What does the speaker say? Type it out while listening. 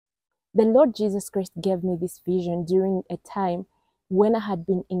The Lord Jesus Christ gave me this vision during a time when I had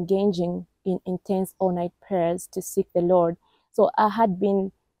been engaging in intense all-night prayers to seek the Lord. So I had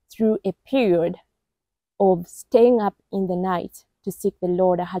been through a period of staying up in the night to seek the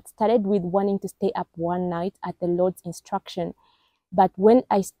Lord. I had started with wanting to stay up one night at the Lord's instruction. But when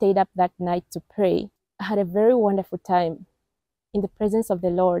I stayed up that night to pray, I had a very wonderful time in the presence of the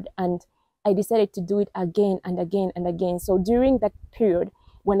Lord, and I decided to do it again and again and again. So during that period,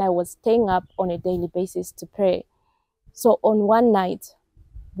 when I was staying up on a daily basis to pray, so on one night,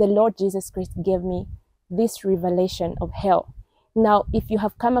 the Lord Jesus Christ gave me this revelation of hell. Now, if you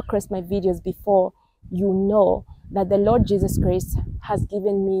have come across my videos before, you know that the Lord Jesus Christ has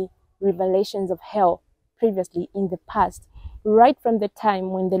given me revelations of hell previously in the past, right from the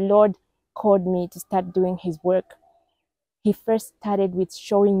time when the Lord called me to start doing his work. He first started with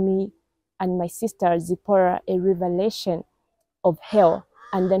showing me and my sister Zipporah a revelation of hell,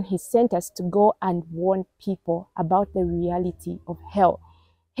 and then he sent us to go and warn people about the reality of hell.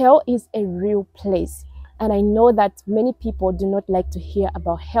 Hell is a real place, and I know that many people do not like to hear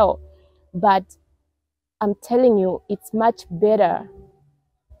about hell, but I'm telling you, it's much better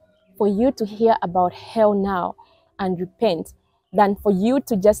for you to hear about hell now and repent than for you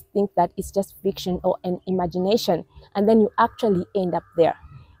to just think that it's just fiction or an imagination, and then you actually end up there.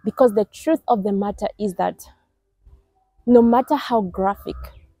 Because the truth of the matter is that no matter how graphic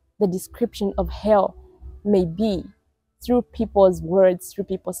the description of hell may be through people's words, through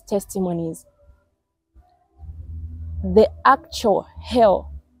people's testimonies, the actual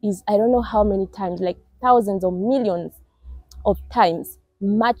hell is, I don't know how many times, like thousands or millions of times,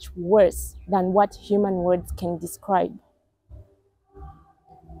 much worse than what human words can describe.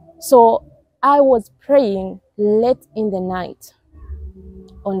 So I was praying late in the night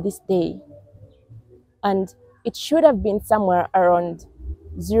on this day, and it should have been somewhere around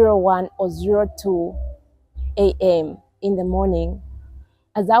 01 or 02 a.m. in the morning,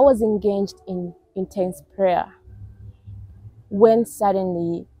 as I was engaged in intense prayer, when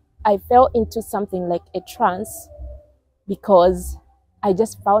suddenly I fell into something like a trance, because I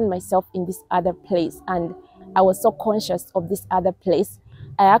just found myself in this other place, and I was so conscious of this other place,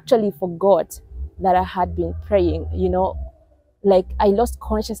 I actually forgot that I had been praying, like I lost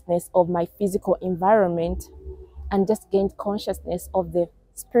consciousness of my physical environment and just gained consciousness of the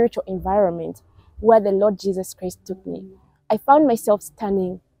spiritual environment where the Lord Jesus Christ took me. I found myself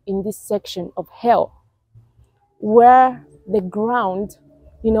standing in this section of hell where the ground,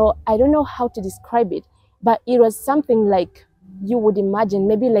 I don't know how to describe it, but it was something like you would imagine,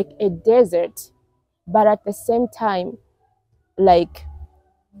 maybe like a desert, but at the same time, like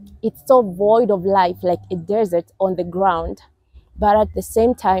it's so void of life, like a desert on the ground, but at the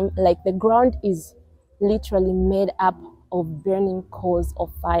same time, like the ground is literally made up of burning coals of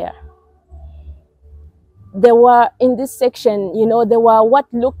fire. There were, in this section, there were what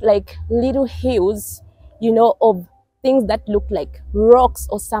looked like little hills, of things that looked like rocks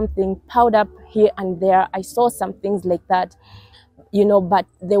or something piled up here and there. I saw some things like that, but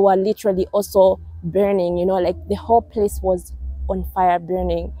they were literally also burning, like the whole place was on fire,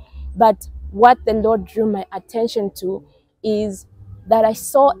 burning. But what the Lord drew my attention to is that I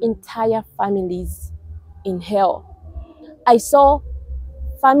saw entire families in hell. I saw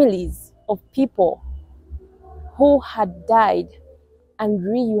families of people who had died and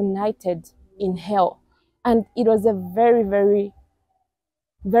reunited in hell. And it was a very, very,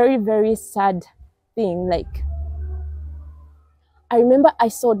 very, very sad thing. Like, I remember I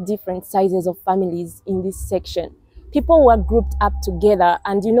saw different sizes of families in this section. People were grouped up together,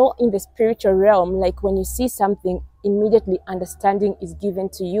 and in the spiritual realm, like when you see something, immediately understanding is given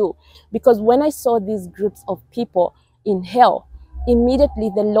to you. Because when I saw these groups of people in hell,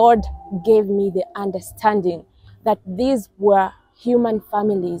 immediately the Lord gave me the understanding that these were human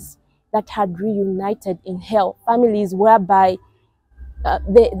families that had reunited in hell. Families whereby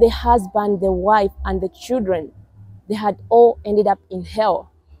the husband, the wife, and the children, they had all ended up in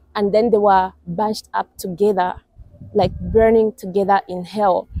hell. And then they were bunched up together, like burning together in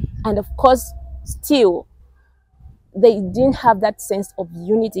hell. And of course, still, they didn't have that sense of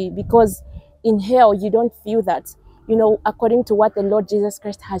unity, because in hell, you don't feel that. According to what the Lord Jesus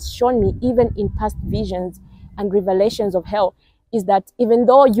Christ has shown me, even in past visions and revelations of hell, is that even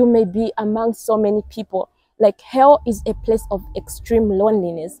though you may be among so many people, like hell is a place of extreme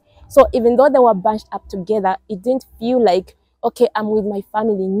loneliness. So even though they were bunched up together, it didn't feel like, okay, I'm with my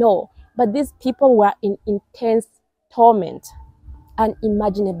family. No, but these people were in intense torment,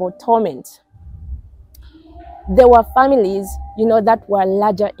 unimaginable torment. There were families, that were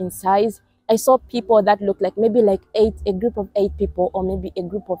larger in size, I saw people that looked like maybe like a group of 8 people, or maybe a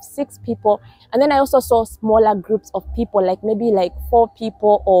group of 6 people. And then I also saw smaller groups of people, like maybe like 4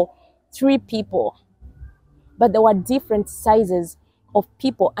 people or 3 people. But there were different sizes of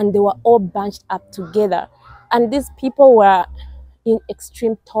people, and they were all bunched up together. And these people were in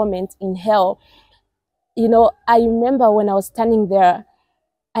extreme torment in hell. I remember when I was standing there,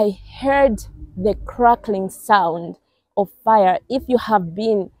 I heard the crackling sound of fire. If you have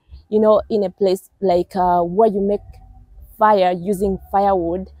been, in a place like where you make fire using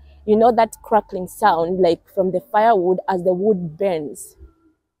firewood, that crackling sound, like from the firewood as the wood burns.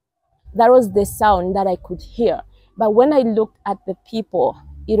 That was the sound that I could hear. But when I looked at the people,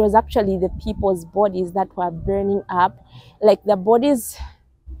 it was actually the people's bodies that were burning up. Like the bodies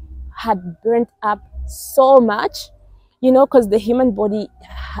had burnt up so much, because the human body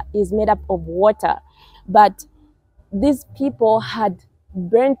is made up of water. But these people had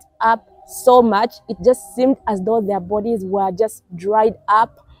burnt up so much, it just seemed as though their bodies were just dried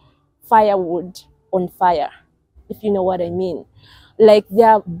up firewood on fire, if you know what I mean. Like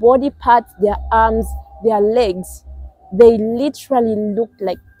their body parts, their arms, their legs, they literally looked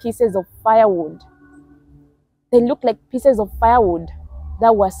like pieces of firewood. They looked like pieces of firewood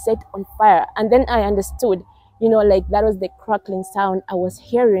that were set on fire. And then I understood, like that was the crackling sound I was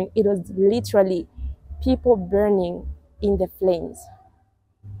hearing. It was literally people burning in the flames.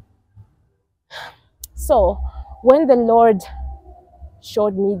 So when the Lord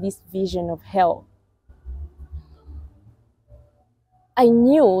showed me this vision of hell, I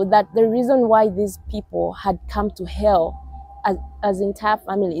knew that the reason why these people had come to hell as entire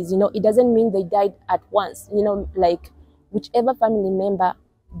families, it doesn't mean they died at once, like whichever family member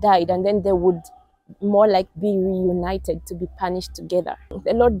died, and then they would more like be reunited to be punished together.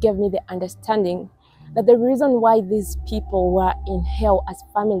 The Lord gave me the understanding that the reason why these people were in hell as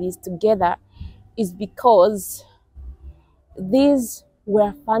families together is because these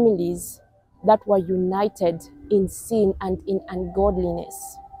were families that were united in sin and in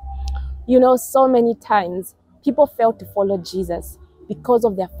ungodliness. So many times people fail to follow Jesus because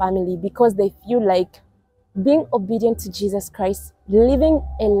of their family, because they feel like being obedient to Jesus Christ, living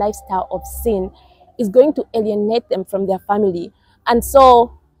a lifestyle of sin, is going to alienate them from their family. And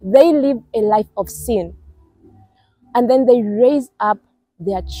so they live a life of sin. And then they raise up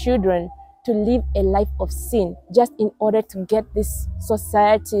their children to live a life of sin just in order to get this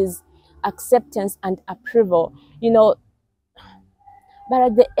society's acceptance and approval. But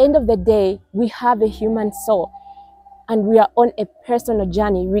at the end of the day, we have a human soul, and we are on a personal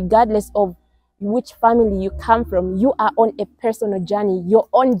journey. Regardless of which family you come from, you are on a personal journey, your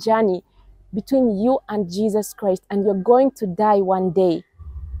own journey between you and Jesus Christ, and you're going to die one day.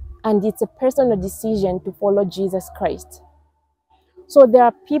 And it's a personal decision to follow Jesus Christ. So there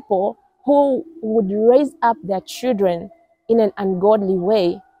are people who would raise up their children in an ungodly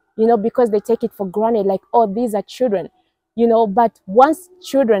way, because they take it for granted, like, oh, these are children, but once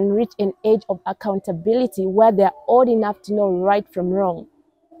children reach an age of accountability where they're old enough to know right from wrong,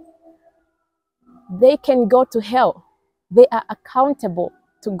 they can go to hell. They are accountable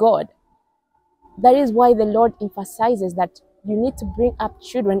to God. That is why the Lord emphasizes that you need to bring up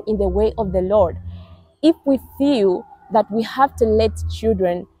children in the way of the Lord. If we feel that we have to let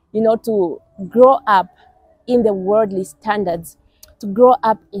children, to grow up in the worldly standards, to grow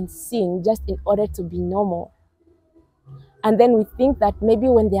up in sin just in order to be normal, and then we think that maybe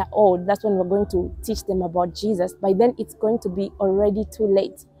when they are old, that's when we're going to teach them about Jesus, by then it's going to be already too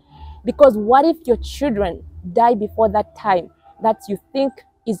late. Because what if your children die before that time that you think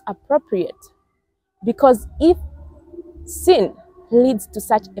is appropriate? Because if sin leads to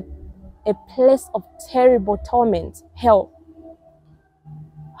such a place of terrible torment, hell,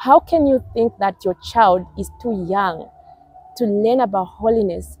 how can you think that your child is too young to learn about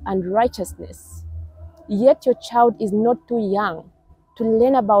holiness and righteousness? Yet your child is not too young to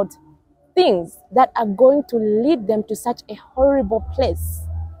learn about things that are going to lead them to such a horrible place.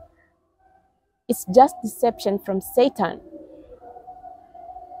 It's just deception from Satan.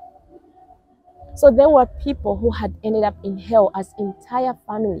 So there were people who had ended up in hell as entire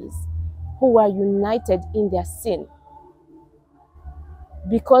families who were united in their sin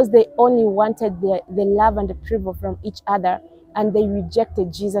because they only wanted the love and approval from each other, and they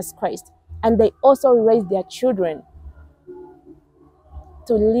rejected Jesus Christ. And they also raised their children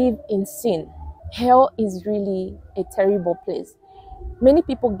to live in sin. Hell is really a terrible place. Many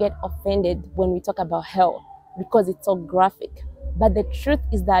people get offended when we talk about hell because it's so graphic. But the truth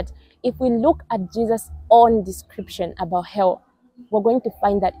is that if we look at Jesus' own description about hell, we're going to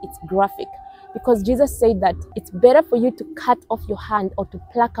find that it's graphic. Because Jesus said that it's better for you to cut off your hand or to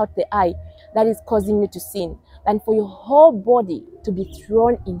pluck out the eye that is causing you to sin than for your whole body to be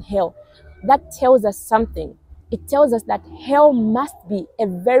thrown in hell. That tells us something. It tells us that hell must be a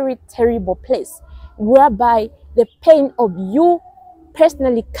very terrible place, whereby the pain of you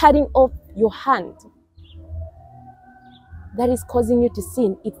personally cutting off your hand that is causing you to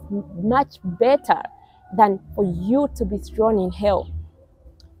sin, it's much better than for you to be thrown in hell,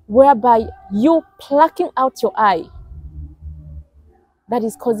 whereby you plucking out your eye that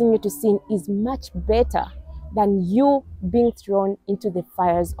is causing you to sin is much better than you being thrown into the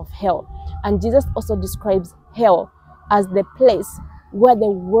fires of hell. And Jesus also describes hell as the place where the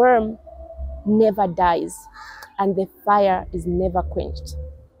worm never dies and the fire is never quenched.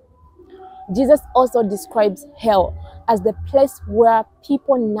 Jesus also describes hell as the place where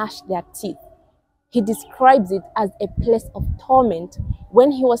people gnash their teeth. He describes it as a place of torment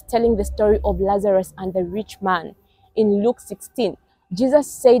when he was telling the story of Lazarus and the rich man in Luke 16.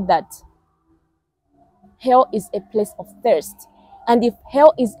 Jesus said that hell is a place of thirst. And if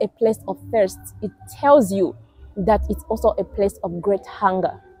hell is a place of thirst, it tells you that it's also a place of great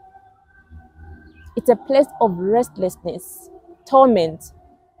hunger. It's a place of restlessness, torment,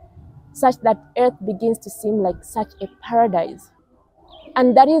 such that earth begins to seem like such a paradise.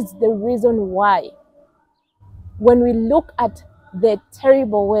 And that is the reason why, when we look at the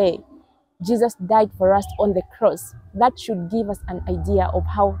terrible way Jesus died for us on the cross, that should give us an idea of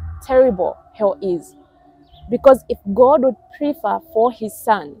how terrible hell is. Because if God would prefer for his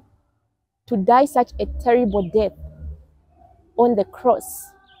son to die such a terrible death on the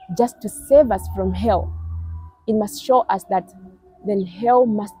cross just to save us from hell, it must show us that then hell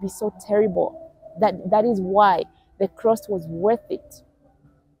must be so terrible. That is why the cross was worth it.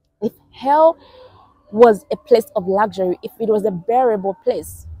 If hell was a place of luxury, if it was a bearable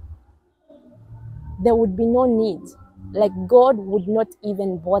place, there would be no need. Like, God would not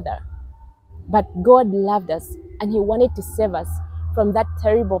even bother. But God loved us and he wanted to save us from that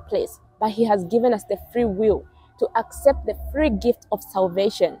terrible place. But he has given us the free will to accept the free gift of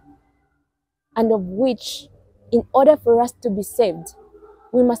salvation, and of which, in order for us to be saved,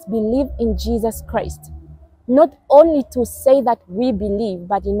 we must believe in Jesus Christ. Not only to say that we believe,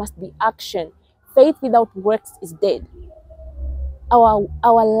 but it must be action. Faith without works is dead. Our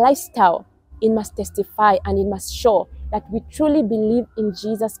lifestyle, it must testify and it must show that we truly believe in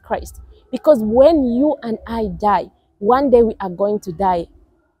Jesus Christ. Because when you and I die, one day we are going to die.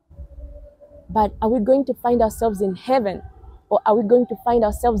 But are we going to find ourselves in heaven, or are we going to find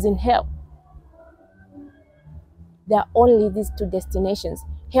ourselves in hell? There are only these two destinations.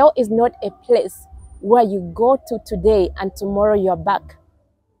 Hell is not a place where you go to today and tomorrow you're back.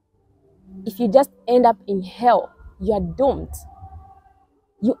 If you just end up in hell, you are doomed.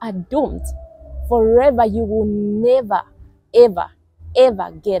 You are doomed. Forever, you will never, ever,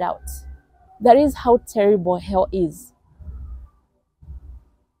 ever get out. That is how terrible hell is.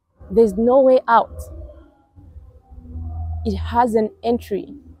 There's no way out. It has an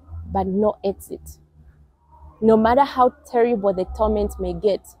entry, but no exit. No matter how terrible the torment may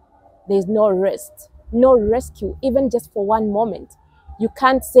get, there's no rest, no rescue, even just for one moment. You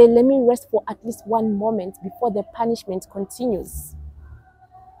can't say, let me rest for at least one moment before the punishment continues.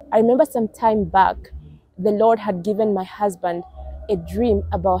 I remember some time back, the Lord had given my husband a dream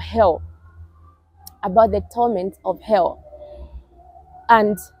about hell, about the torment of hell.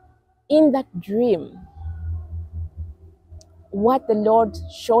 And in that dream, what the Lord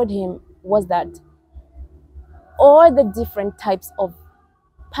showed him was that all the different types of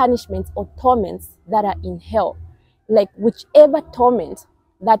punishments or torments that are in hell, like whichever torment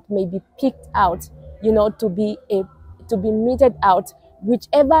that may be picked out, to be meted out,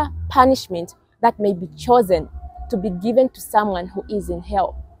 whichever punishment that may be chosen to be given to someone who is in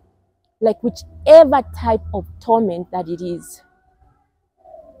hell, like whichever type of torment that it is,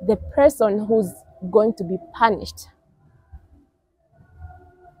 the person who's going to be punished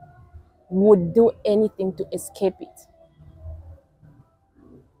would do anything to escape it.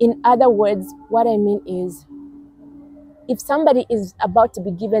 In other words, what I mean is, if somebody is about to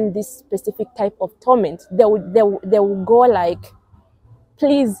be given this specific type of torment, they will go like,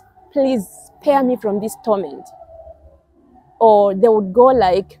 please spare me from this torment. Or they would go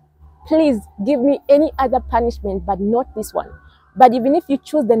like, please give me any other punishment, but not this one. But even if you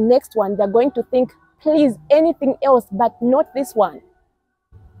choose the next one, they're going to think, please, anything else, but not this one.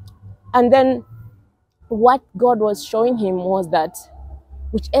 And then what God was showing him was that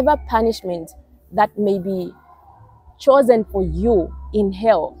whichever punishment that may be chosen for you in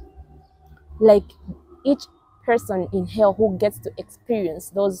hell, like each person in hell who gets to experience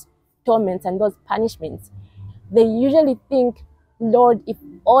those torments and those punishments, they usually think, Lord, if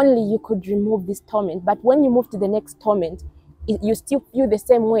only you could remove this torment. But when you move to the next torment, you still feel the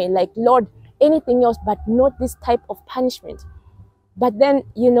same way, like, Lord, anything else but not this type of punishment. But then,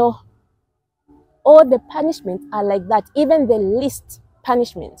 all the punishments are like that. Even the least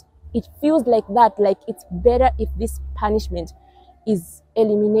punishment, it feels like that, like it's better if this punishment is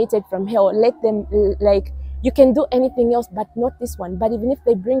eliminated from hell. Let them, like, you can do anything else but not this one. But even if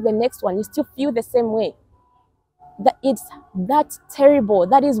they bring the next one, you still feel the same way. That it's that terrible.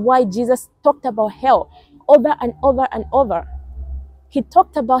 That is why Jesus talked about hell over and over and over. He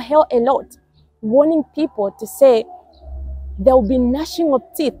talked about hell a lot, warning people to say there will be gnashing of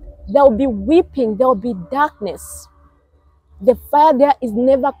teeth, there will be weeping, there will be darkness. The fire there is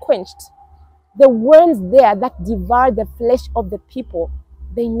never quenched. The worms there that devour the flesh of the people,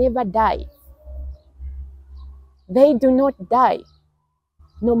 they never die. They do not die,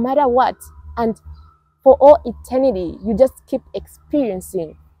 no matter what. And for all eternity, you just keep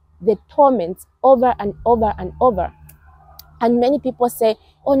experiencing the torments over and over and over. And many people say,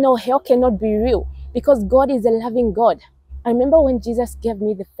 oh no, hell cannot be real because God is a loving God. I remember when Jesus gave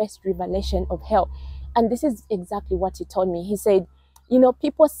me the first revelation of hell, and this is exactly what he told me. He said,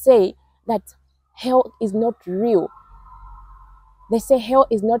 people say that hell is not real. They say hell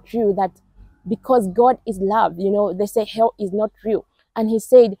is not real, that because God is love, they say hell is not real. And he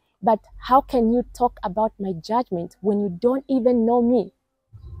said, but how can you talk about my judgment when you don't even know me?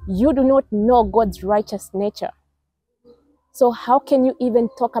 You do not know God's righteous nature. So how can you even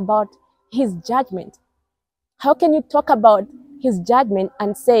talk about his judgment? How can you talk about his judgment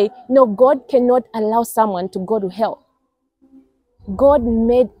and say, no, God cannot allow someone to go to hell? God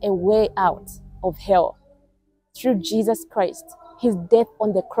made a way out of hell through Jesus Christ, his death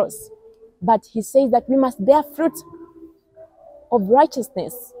on the cross. But he says that we must bear fruit of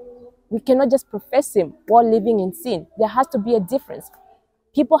righteousness. We cannot just profess him while living in sin. There has to be a difference.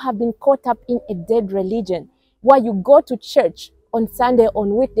 People have been caught up in a dead religion where you go to church on Sunday,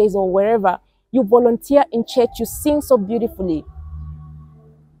 on weekdays or wherever. You volunteer in church, you sing so beautifully.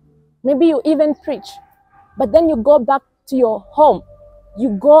 Maybe you even preach. But then you go back to your home.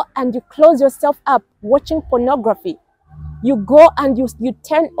 You go and you close yourself up watching pornography. You go and you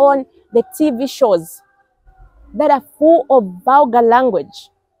turn on the TV shows that are full of vulgar language,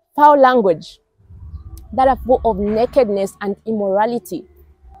 foul language, that are full of nakedness and immorality.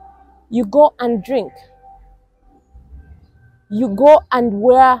 You go and drink. You go and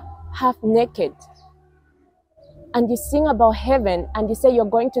wear half naked. And you sing about heaven and you say you're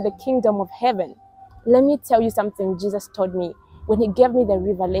going to the kingdom of heaven. Let me tell you something Jesus told me when he gave me the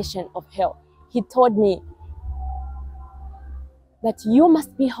revelation of hell. He told me that you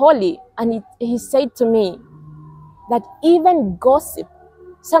must be holy. And he said to me that even gossip,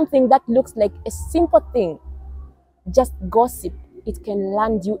 something that looks like a simple thing, just gossip, it can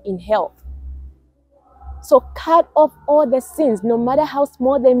land you in hell. So cut off all the sins, no matter how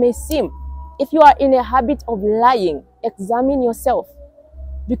small they may seem. If you are in a habit of lying, examine yourself.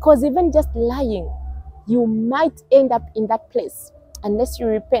 Because even just lying, you might end up in that place unless you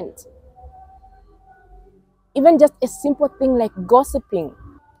repent. Even just a simple thing like gossiping,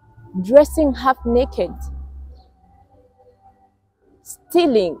 dressing half naked,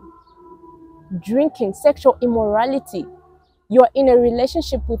 stealing, drinking, sexual immorality. You're in a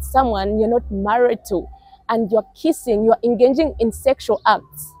relationship with someone you're not married to, and you're kissing, you're engaging in sexual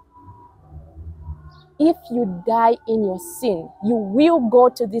acts. If you die in your sin, you will go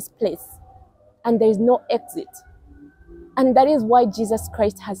to this place and there is no exit. And that is why Jesus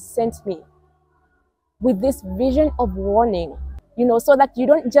Christ has sent me with this vision of warning, so that you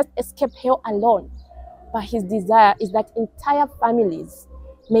don't just escape hell alone. But his desire is that entire families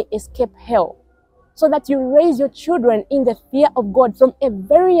may escape hell, so that you raise your children in the fear of God from a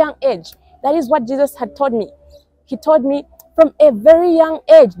very young age. That is what Jesus had taught me. He told me from a very young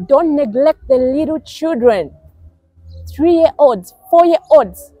age, don't neglect the little children. 3-year-olds,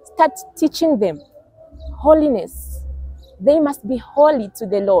 4-year-olds, start teaching them holiness. They must be holy to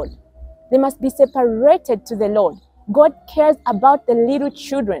the Lord. They must be separated to the Lord. God cares about the little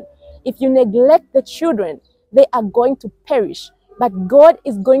children. If you neglect the children, they are going to perish. But God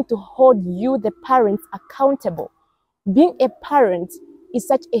is going to hold you, the parents, accountable. Being a parent is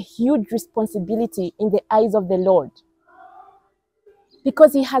such a huge responsibility in the eyes of the Lord,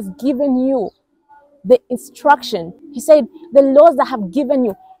 because he has given you the instruction. He said, the laws that I have given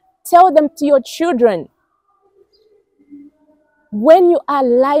you, tell them to your children. When you are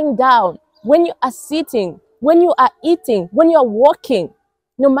lying down, when you are sitting, when you are eating, when you are walking,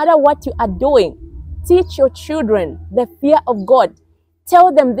 no matter what you are doing, teach your children the fear of God.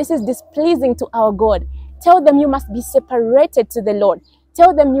 Tell them this is displeasing to our God. Tell them you must be separated to the Lord.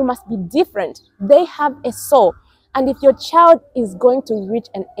 Tell them you must be different. They have a soul. And if your child is going to reach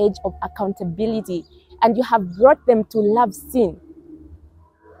an age of accountability and you have brought them to love sin,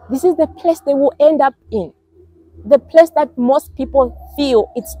 this is the place they will end up in. The place that most people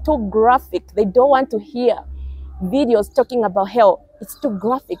feel it's too graphic. They don't want to hear videos talking about hell. It's too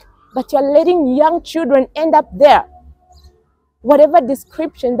graphic. But you're letting young children end up there. Whatever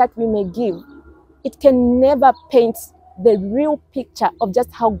description that we may give, it can never paint the real picture of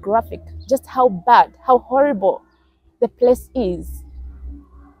just how graphic, just how bad, how horrible the place is.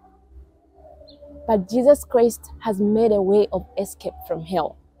 But Jesus Christ has made a way of escape from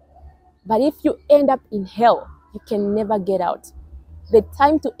hell. But if you end up in hell, you can never get out. The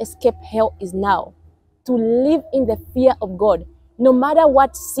time to escape hell is now. To live in the fear of God. No matter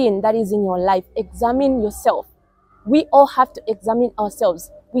what sin that is in your life, examine yourself. We all have to examine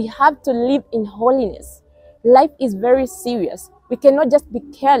ourselves. We have to live in holiness. Life is very serious. We cannot just be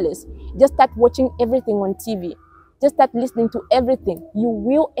careless. Just start watching everything on TV. Just start listening to everything. You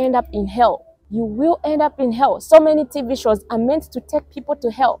will end up in hell. You will end up in hell. So many TV shows are meant to take people to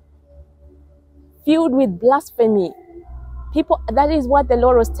hell. Filled with blasphemy. People, that is what the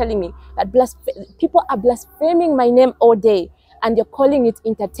Lord was telling me. That people are blaspheming my name all day. And you're calling it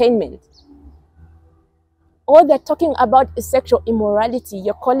entertainment. All they're talking about is sexual immorality.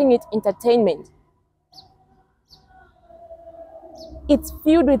 You're calling it entertainment. It's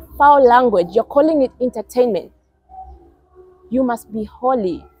filled with foul language. You're calling it entertainment. You must be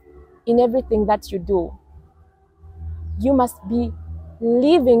holy in everything that you do. You must be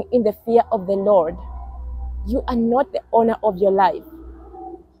living in the fear of the Lord. You are not the owner of your life.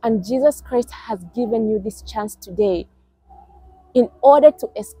 And Jesus Christ has given you this chance today in order to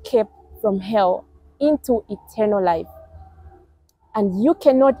escape from hell into eternal life. And you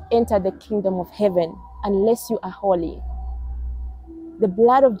cannot enter the kingdom of heaven unless you are holy. The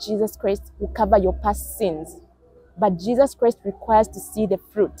blood of Jesus Christ will cover your past sins. But Jesus Christ requires to see the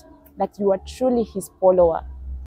fruit that you are truly his follower.